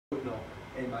goat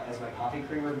milk as my coffee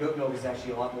creamer. Goat milk is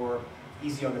actually a lot more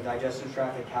easy on the digestive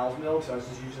tract than cow's milk, so I was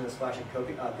just using a splash of goat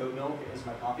milk as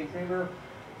my coffee creamer.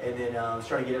 And then I was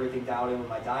trying to get everything dialed in with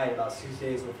my diet about 6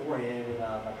 days beforehand, and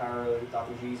my chiro,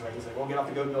 Dr. G's, he's like, well, get off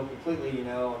the goat milk completely, you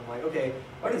know. I'm like, okay.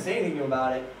 I didn't say anything to him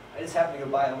about it. I just happened to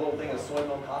go buy a little thing of soy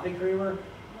milk coffee creamer,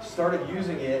 started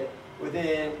using it.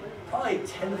 Within probably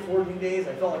 10 to 14 days,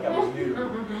 I felt like I was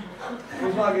neutered. It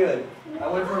was not good. I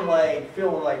went from like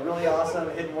feeling like really awesome,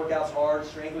 hitting workouts hard,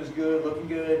 strength was good, looking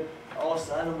good. All of a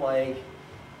sudden, I'm like,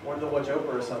 wanted to watch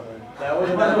Oprah or something. That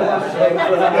wasn't that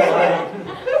bad.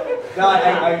 No,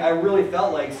 I really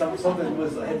felt like something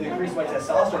was had to increase my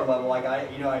testosterone level. Like I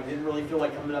didn't really feel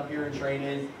like coming up here and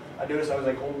training. I noticed I was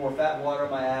like holding more fat and water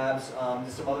on my abs.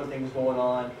 Just some other things going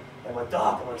on. And I'm like,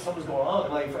 Doc, something's going on.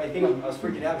 And like, I think I was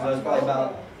freaking out because I was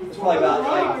probably about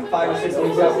like 5 or 6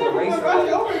 weeks after the race. I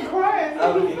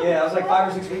was like 5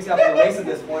 or 6 weeks after the race at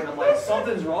this point. I'm like,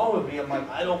 something's wrong with me. I'm like,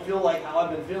 I don't feel like how I've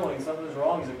been feeling. Something's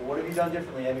wrong. He's like, well, what have you done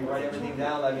differently? Have you write everything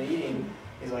down that I've been eating?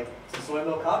 He's like, it's a soy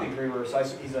milk coffee creamer. So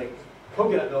he's like,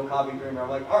 coconut milk coffee creamer. I'm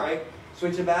like, all right,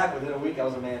 switch it back. Within a week, I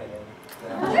was a man again.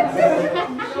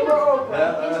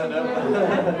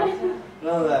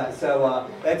 None of that. So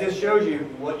that just shows you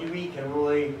what you eat can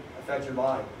really affect your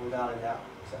body, without a doubt.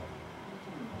 So,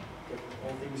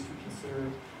 all things to consider.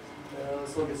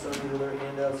 Let's look at some of the other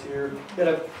handouts here.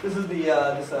 This is the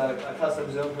a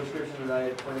custom zone prescription that I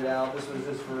had printed out. This was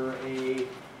just for a,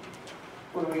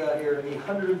 what do we got here? A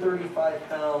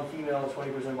 135-pound female,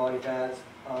 20% body fat,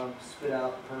 spit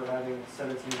out for having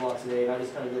 17 blocks a day. And I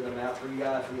just kind of did the math for you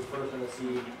guys for this person to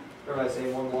see. Remember I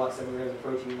say 1 block, 7 grams of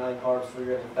protein, 9 carbs, 3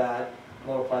 grams of fat.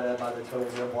 Multiply that by the total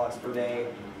 0 blocks per day.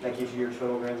 That gives you your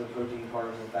total grams of protein,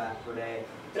 carbs, and fat per day.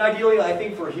 And ideally, I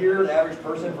think for here, the average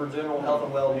person, for general health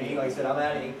and well-being, like I said,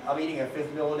 I'm eating a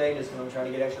 5th meal a day just because I'm trying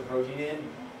to get extra protein in.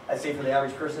 I'd say for the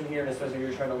average person here, and especially if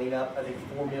you're trying to lean up, I think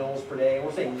 4 meals per day.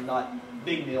 We're saying not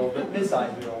big meals, but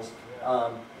mid-sized meals.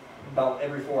 About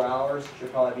every 4 hours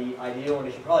should probably be ideal, and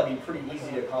it should probably be pretty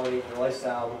easy to accommodate your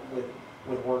lifestyle with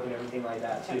work and everything like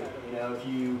that too. You know, if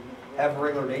you have a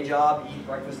regular day job, eat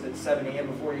breakfast at 7 a.m.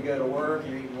 before you go to work,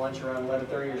 you're eating lunch around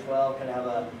 11:30 or 12, kind of have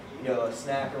a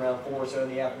snack around 4 or so in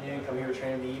the afternoon, come here,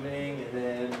 train in the evening, and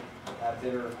then have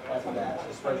dinner after that.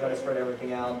 Just try to spread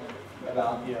everything out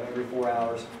about every 4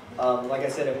 hours. Like I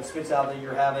said, if it spits out that you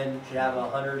should have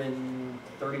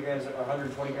 130 grams or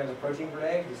 120 grams of protein per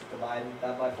day, just divide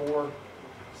that by 4,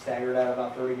 stagger it at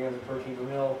about 30 grams of protein per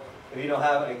meal. If you don't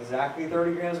have exactly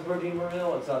 30 grams of protein per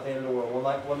meal, it's not the end of the world.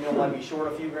 One meal might be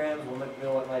short a few grams, one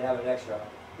meal might have an extra.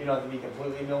 You don't have to be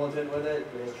completely militant with it,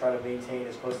 but just try to maintain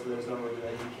as close to those numbers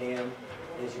as you can,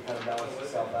 and as you kind of balance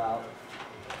itself out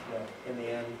in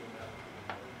the end.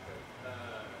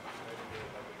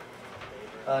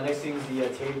 Next thing is the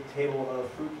table of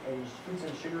fruits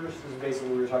and sugars. This is basically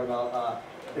what we were talking about,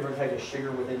 different types of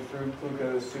sugar within fruit,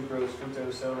 glucose, sucrose,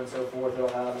 fructose, so on and so forth. It'll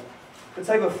have the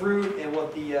type of fruit and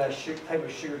what the type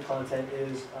of sugar content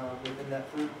is within that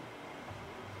fruit.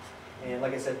 And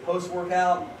like I said,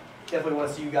 post-workout, definitely want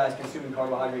to see you guys consuming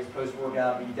carbohydrates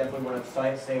post-workout, but you definitely want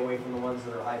to stay away from the ones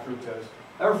that are high fructose.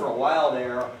 I remember for a while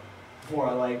there, before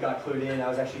I got clued in, I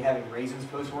was actually having raisins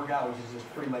post-workout, which is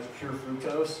just pretty much pure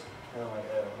fructose. And I'm like,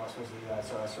 oh, I'm not supposed to do that,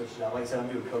 so I switched it out. Like I said, I'm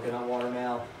doing coconut water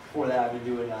now. Before that, I've been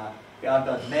doing, I've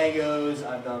done mangoes,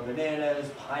 I've done bananas,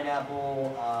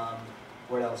 pineapple,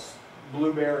 what else?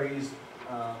 Blueberries,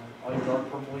 all your dark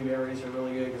purpley berries are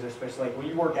really good because especially like when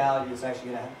you work out, it's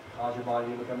actually going to cause your body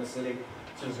to become acidic.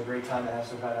 So it's a great time to have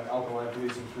some kind of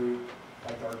alkaline-producing fruit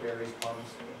like dark berries,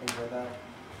 plums, things like that.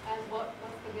 And what's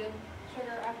the good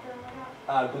sugar after a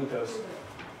workout? Glucose.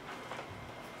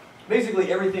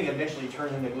 Basically, everything eventually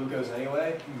turns into glucose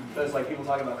anyway. So it's like people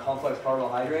talking about complex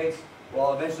carbohydrates.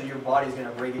 Well, eventually your body's going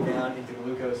to break it down into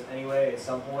glucose anyway at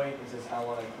some point. It's just how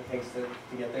long it takes to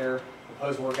get there.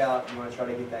 Post-workout, you want to try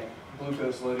to get that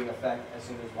glucose loading effect as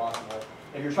soon as possible.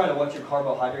 If you're trying to watch your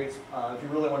carbohydrates, if you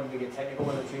really wanted to get technical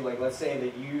with it too, like let's say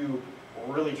that you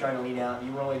were really trying to lean out,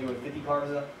 you were only doing 50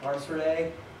 carbs per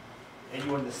day, and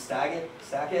you wanted to stack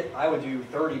it, I would do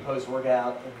 30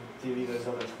 post-workout and divvy those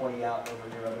other 20 out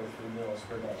over your other 3 meals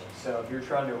per day. So if you're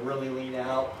trying to really lean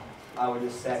out, I would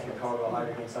just stack your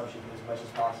carbohydrate consumption as much as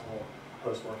possible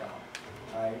post-workout.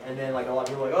 Right? And then like a lot of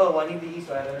people are like, oh, well, I need to eat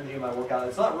so I have energy in my workout.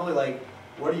 It's not really like,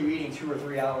 what are you eating 2 or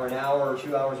 3 hours, an hour or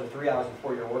 2 hours or 3 hours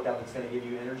before your workout that's going to give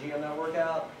you energy on that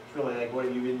workout. It's really like, what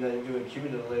have you been doing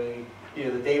cumulatively,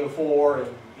 the day before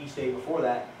and each day before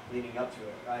that leading up to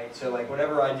it, right? So like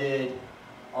whatever I did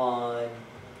on,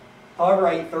 however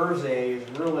I eat Thursday is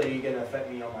really going to affect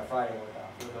me on my Friday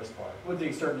workout. for the most part. With the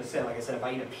exception of, like I said, if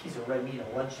I eat a piece of red meat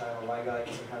at lunchtime or if I got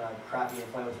some kind of crappy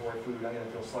inflammatory food, I'm going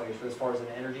to feel sluggish. But as far as an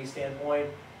energy standpoint,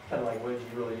 kind of like what did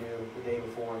you really do the day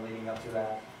before and leading up to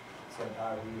that? It's going to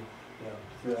power you,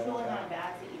 through It's that. really not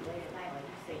bad to eat late at night, like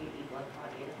you say you eat like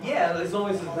around 8 o'clock. Yeah, as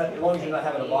long as you're not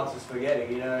having a box of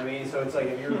spaghetti, you know what I mean? So it's like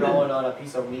if you're going on a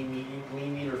piece of lean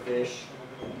meat or fish,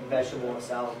 vegetable and a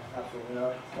salad, absolutely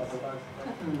not.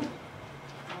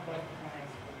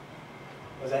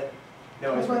 Was that?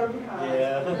 No, it's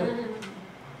yeah.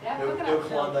 Yeah, No coconut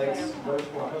Klondikes.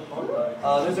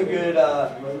 There's a good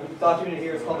document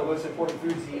here. It's called The Most Important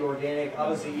Foods to Eat Organic.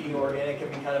 Obviously, eating organic can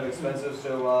be kind of expensive,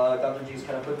 so Dr. G's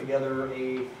kind of put together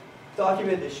a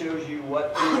document that shows you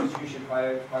what foods you should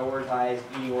prioritize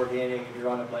eating organic if you're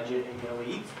on a budget and you can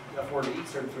only afford to eat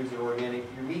certain foods that are organic.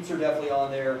 Your meats are definitely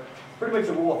on there. Pretty much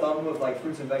a rule of thumb with like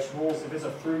fruits and vegetables. If it's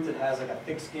a fruit that has like a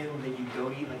thick skin that you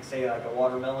don't eat, like say like a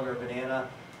watermelon or a banana,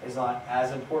 it's not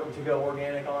as important to go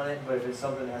organic on it. But if it's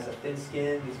something that has a thin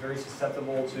skin, it's very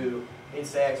susceptible to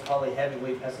insects, probably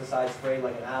heavily pesticide sprayed,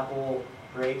 like an apple,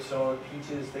 grapes, so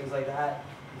peaches, things like that.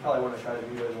 You probably want to try to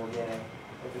do those organic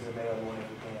if it's available if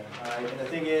you can. All right. And the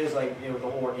thing is, like the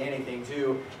whole organic thing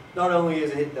too. Not only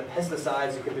is it the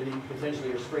pesticides that could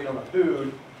potentially are sprayed on the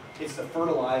food, it's the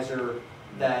fertilizer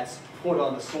that's put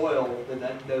on the soil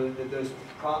that those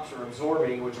crops are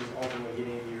absorbing, which is ultimately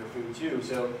getting into your food too.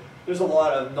 So there's a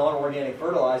lot of non-organic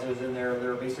fertilizers in there.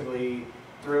 They're basically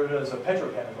derivatives of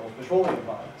petrochemicals, petroleum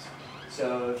products.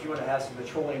 So if you want to have some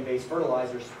petroleum-based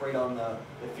fertilizers sprayed on the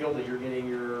field that you're getting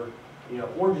your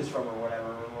oranges from or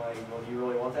whatever, like, well, do you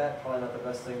really want that? Probably not the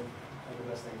best thing. Not the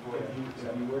best thing for you.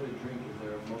 If you were to drink, is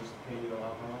there most paleo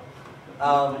alcohol? I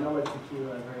know what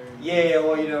tequila I've heard. Yeah,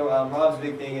 well, Rob's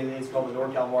big thing is called the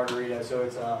NorCal Margarita. So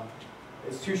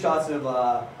it's 2 shots of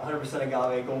 100%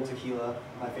 agave gold tequila.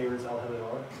 My favorite is El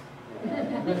Jimador.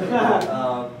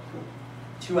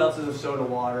 2 ounces of soda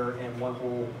water and 1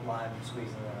 whole lime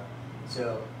squeezed in there.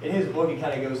 So in his book, he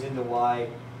kind of goes into what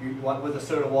the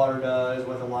soda water does,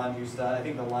 what the lime juice does. I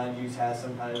think the lime juice has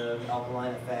some kind of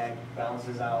alkaline effect,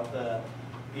 balances out the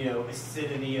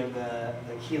acidity of the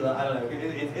tequila. I don't know.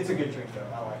 It's a good drink though.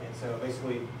 I like it. So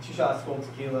basically, 2 shots gold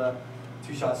tequila,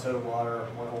 2 shots soda water,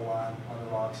 1 whole lime on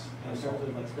the rocks.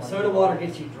 The soda water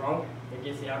gets you drunk. It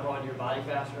gets the alcohol into your body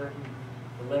faster.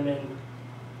 The lemon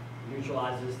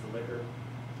neutralizes the liquor,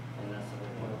 and that's the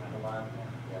whole point of the lime.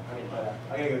 Yeah,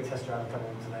 I gotta go test drive a couple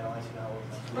of them tonight. I'll let you know what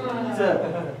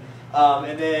it's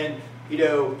and then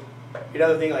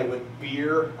another thing, like with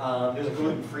beer, there's a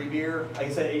gluten-free beer. Like I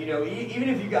said, even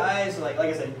if you guys, like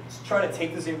I said, try to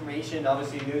take this information.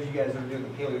 Obviously, those of you guys that are doing the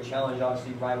Paleo Challenge,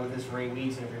 obviously ride with this for 8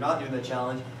 weeks. And if you're not doing the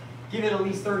challenge, give it at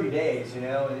least 30 days,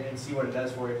 and see what it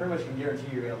does for you. Pretty much can guarantee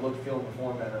you're going to look, feel, and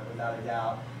perform better without a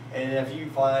doubt. And if you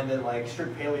find that like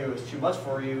strict paleo is too much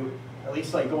for you, at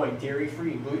least like going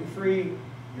dairy-free and gluten-free,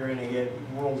 you're going to get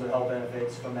worlds of health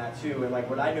benefits from that too. And like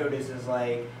what I notice is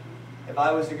like, if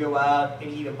I was to go out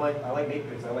and eat a bunch, I like baked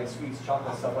goods, I like sweets,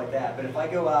 chocolate, stuff like that. But if I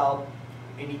go out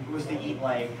and was to eat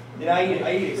like, and I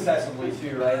eat excessively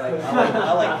too, right? Like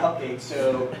I like cupcakes.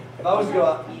 So if I was to go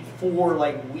out and eat 4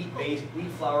 like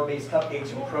wheat flour-based cupcakes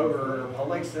from Kroger or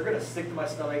Publix, they're gonna stick to my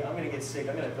stomach. I'm gonna get sick.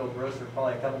 I'm gonna feel gross for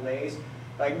probably a couple days.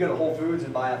 But I can go to Whole Foods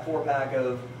and buy a 4-pack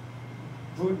of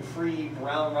gluten-free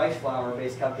brown rice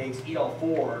flour-based cupcakes, eat all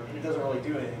 4, and it doesn't really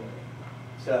do anything.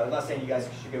 So I'm not saying you guys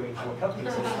should go eat 4 cupcakes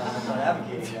this time. I'm not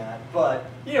advocating that. But,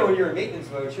 when you're in maintenance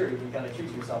mode, sure, you can kind of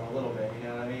treat yourself a little bit, you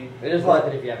know what I mean? It is worth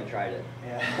it if you haven't tried it.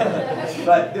 Yeah.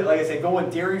 But like I said, going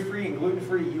dairy-free and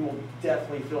gluten-free, you will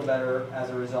definitely feel better as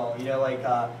a result.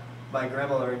 My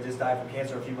grandmother just died from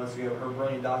cancer a few months ago. Her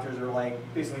brilliant doctors are like,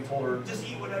 basically told her, just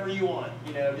eat whatever you want,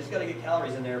 just got to get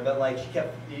calories in there. But like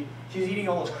she was eating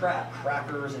all this crap,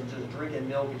 crackers and just drinking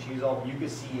milk, and she was all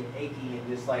mucousy and achy and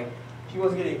just like, she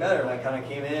wasn't getting better. And I kind of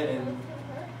came in and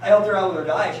I helped her out with her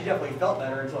diet. She definitely felt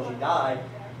better until she died,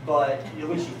 but at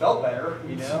least she felt better,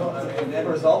 And the end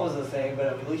result was the same, but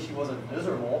at least she wasn't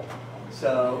miserable.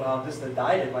 So just the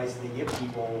diet advice that they give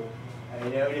people,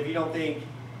 and if you don't think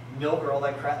milk or all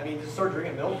that crap, just start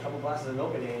drinking milk, a couple glasses of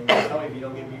milk a day, and tell me if you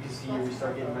don't get mucousy or you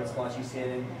start getting red splotchy skin.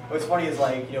 And what's funny is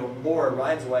Laura,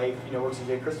 Ryan's wife, works at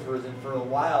J. Christopher's, and for a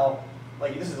while,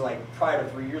 this is prior to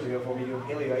 3 years ago before me doing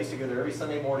paleo, I used to go there every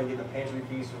Sunday morning, get the pantry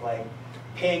feast with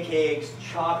pancakes,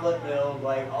 chocolate milk,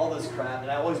 all this crap. And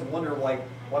I always wondered why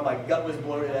my gut was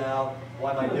bloated out,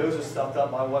 why my nose was stuffed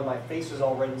up, why my face was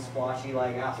all red and splotchy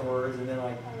afterwards. And then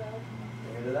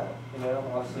figured it out.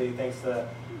 Obviously thanks to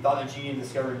Dr. G and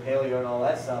discovered paleo and all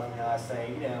that stuff. And now I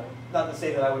say, not to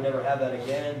say that I would never have that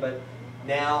again, but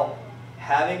now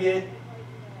having it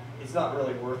it's not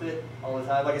really worth it all the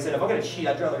time. Like I said, if I'm gonna cheat,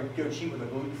 I'd rather go cheat with a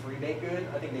gluten-free baked good.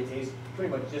 I think they taste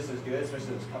pretty much just as good,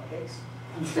 especially those cupcakes.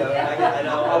 So I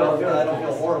don't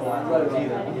feel horrible afterwards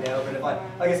either, you know. But if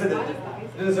like I said,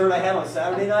 the dessert I had on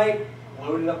Saturday night,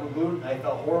 loaded up with gluten, I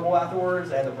felt horrible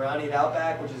afterwards. I had the brownie at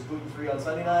Outback, which is gluten-free on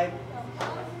Sunday night.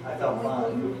 I felt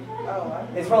fine.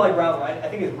 It's probably brown rice. I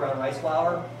think it's brown rice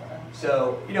flour.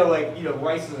 So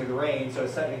rice is a grain, so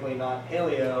it's technically not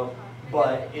paleo,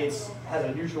 but it's has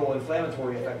a neutral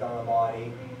inflammatory effect on the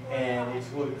body, and it's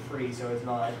gluten-free, so it's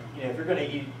not. If you're going to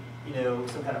eat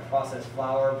some kind of processed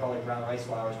flour, probably brown rice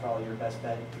flour is probably your best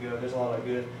bet to go. There's a lot of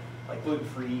good like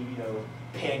gluten-free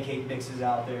pancake mixes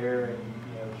out there, and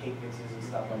cake mixes and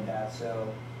stuff like that. So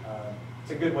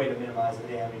it's a good way to minimize the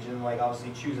damage, and like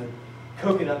obviously choosing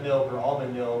coconut milk or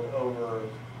almond milk over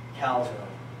cow's milk.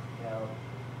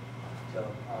 So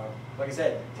like I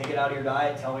said, take it out of your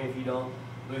diet. Tell me if you don't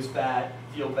lose fat,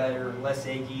 feel better, less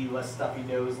achy, less stuffy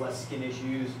nose, less skin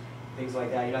issues, things like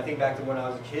that. I think back to when I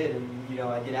was a kid and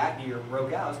I get acne or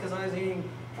broke out. It's because I was eating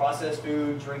processed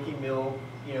food, drinking milk,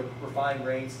 refined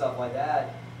grains, stuff like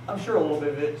that. I'm sure a little bit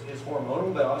of it is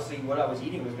hormonal, but obviously what I was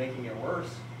eating was making it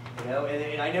worse.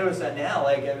 And I notice that now.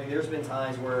 There's been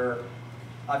times where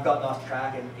I've gotten off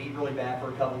track and ate really bad for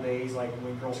a couple days, like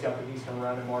when Girl Scout cookies come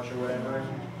around in March or whatever.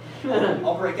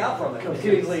 I'll break out from it.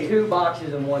 Two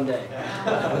boxes in one day. Is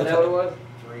that what it was?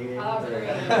 3 days. Oh, 3.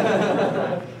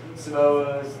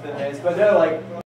 Samoas, but no, like